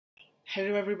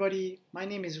Hello everybody, my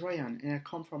name is Ryan and I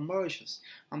come from Mauritius.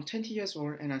 I'm 20 years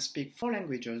old and I speak 4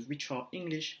 languages which are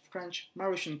English, French,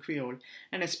 Mauritian Creole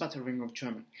and a smattering of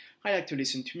German. I like to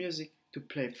listen to music, to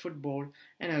play football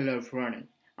and I love running.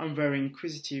 I'm a very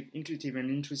inquisitive, intuitive and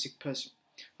intrinsic person.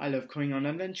 I love going on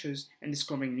adventures and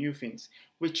discovering new things,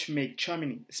 which make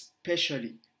Germany,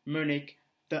 especially Munich,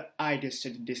 the ideal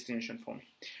study destination for me.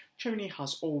 Germany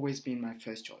has always been my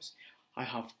first choice. I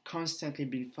have constantly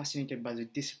been fascinated by the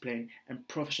discipline and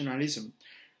professionalism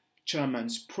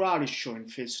Germans proudly show in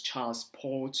fields such as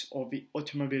sports or the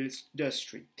automobile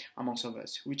industry, amongst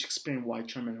others, which explain why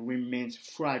Germany remains a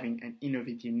thriving and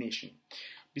innovative nation.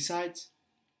 Besides,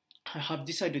 I have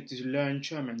decided to learn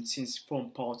German since it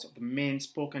forms part of the main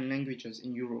spoken languages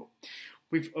in Europe,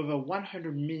 with over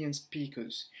 100 million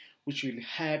speakers, which will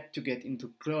help to get into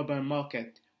the global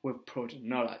market with broader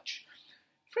knowledge.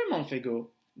 3 months ago,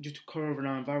 due to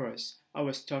coronavirus, I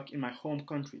was stuck in my home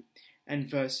country, and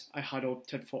thus I had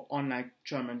opted for online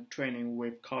German training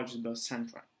with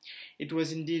Centrum. It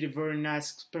was indeed a very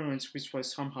nice experience which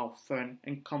was somehow fun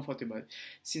and comfortable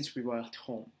since we were at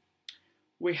home.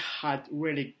 We had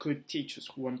really good teachers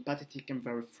who were empathetic and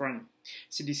very friendly.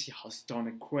 CDC has done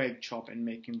a great job in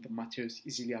making the materials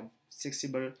easily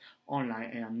accessible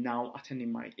online, and I'm now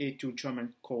attending my A2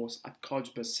 German course at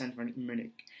Centrum in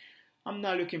Munich. I'm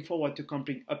now looking forward to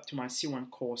completing up to my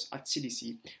C1 course at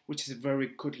CDC, which is a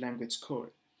very good language school.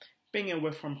 Being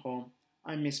away from home,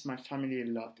 I miss my family a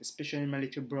lot, especially my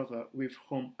little brother with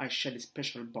whom I share a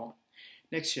special bond.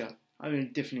 Next year, I will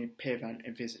definitely pay them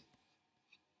a visit.